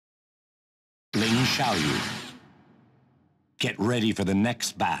xiaoyu. Get ready for the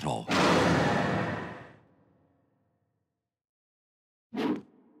next battle.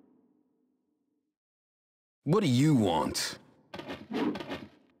 What do you want?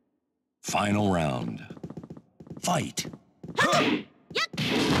 Final round. Fight.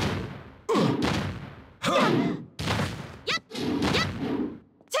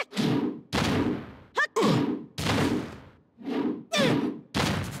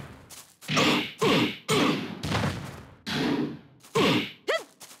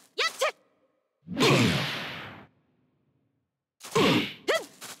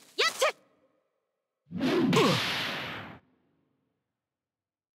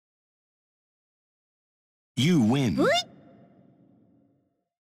 You win.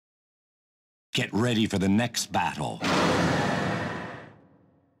 Get ready for the next battle.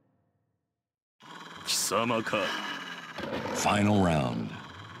 貴様か。 Final round.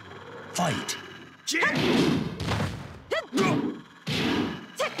 Fight.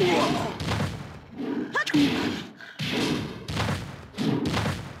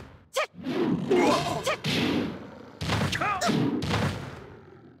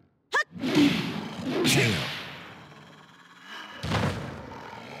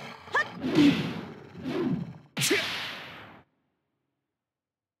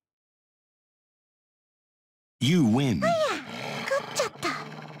 You win.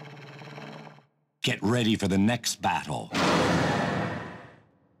 Get ready for the next battle.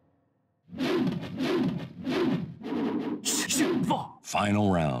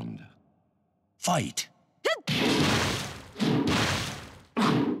 Final round. Fight.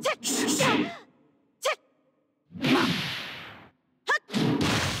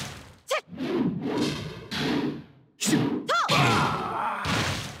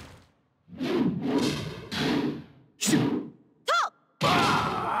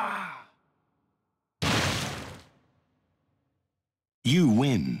 You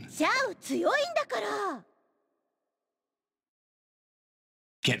win. シャオ強いんだから。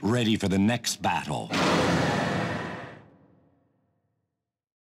 Get ready for the next battle.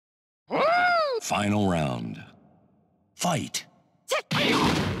 Final round. Fight.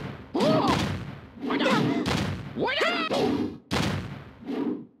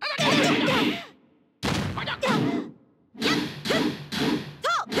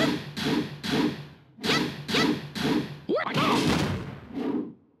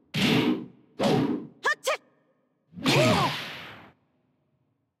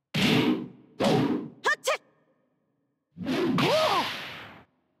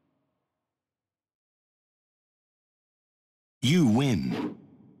 You win.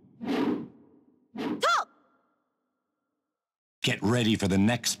 Get ready for the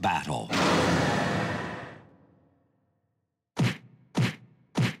next battle.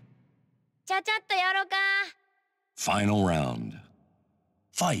 Final round.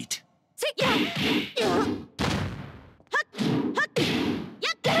 Fight.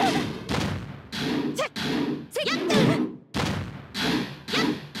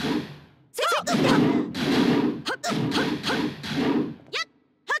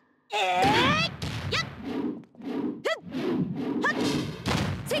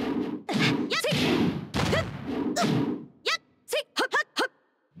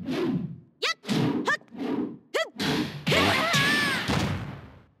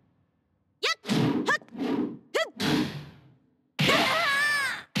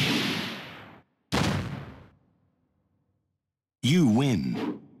 You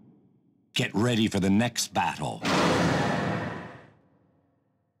win. Get ready for the next battle.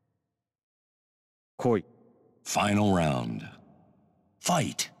 来い。 Final round.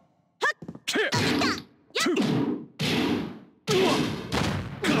 Fight.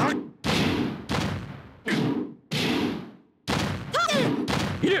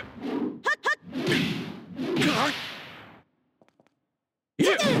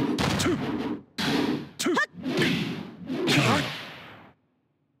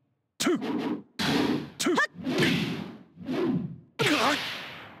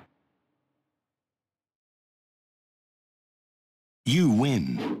 You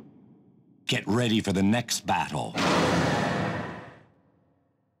win. Get ready for the next battle.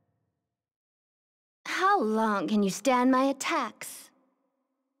 How long can you stand my attacks?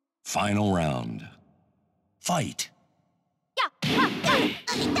 Final round. Fight.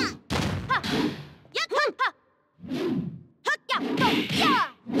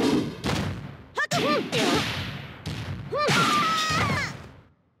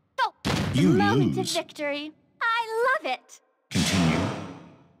 You Moment lose. of victory. I love it. Continue.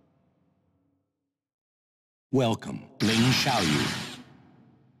 Welcome, Ling Xiaoyu.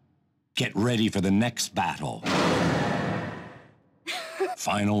 Get ready for the next battle.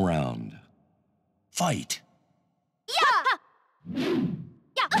 Final round. Fight.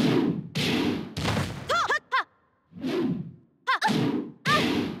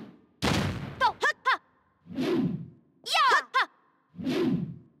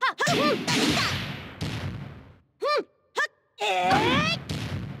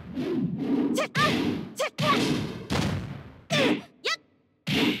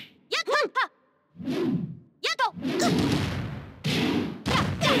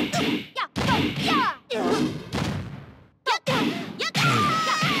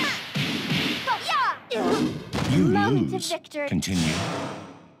 You lose. Victor. Continue.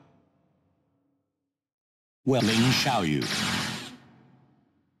 Well, xiaoyu.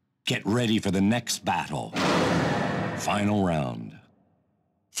 Get ready for the next battle. Final round.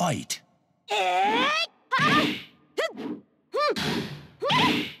 Fight.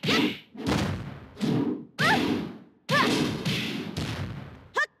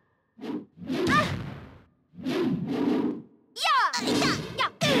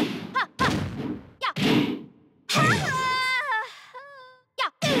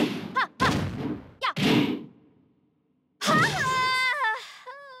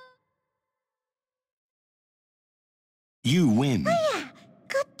 You win.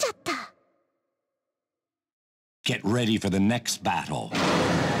 Get ready for the next battle.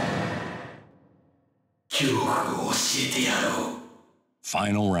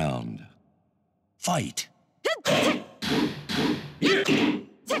 Final round. Fight. You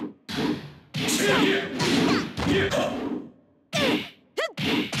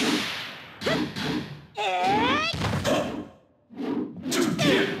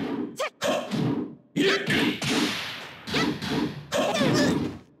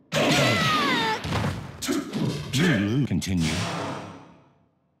lose. Continue.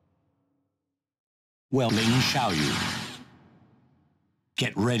 Well, xiaoyu.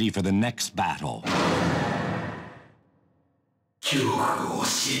 Get ready for the next battle.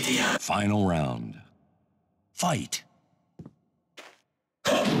 Final round. Fight.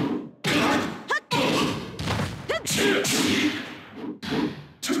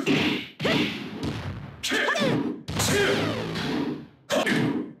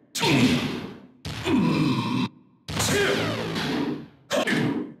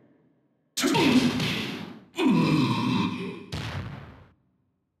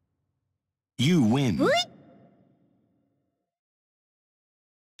 You win.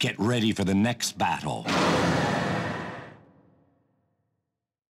 Get ready for the next battle.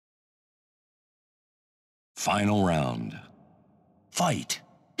 Final round. Fight.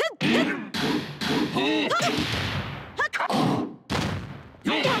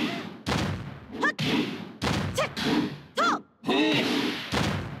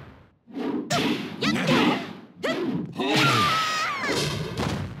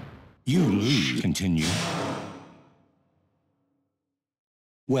 You lose. Continue.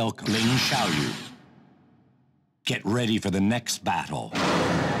 Welcome, xiaoyu. Get ready for the next battle.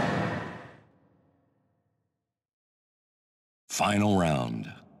 Final round.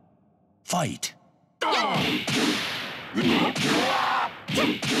 Fight.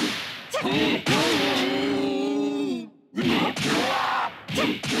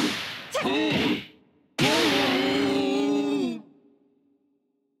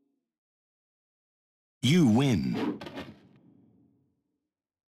 You win.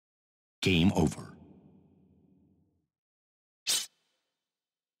 Game over.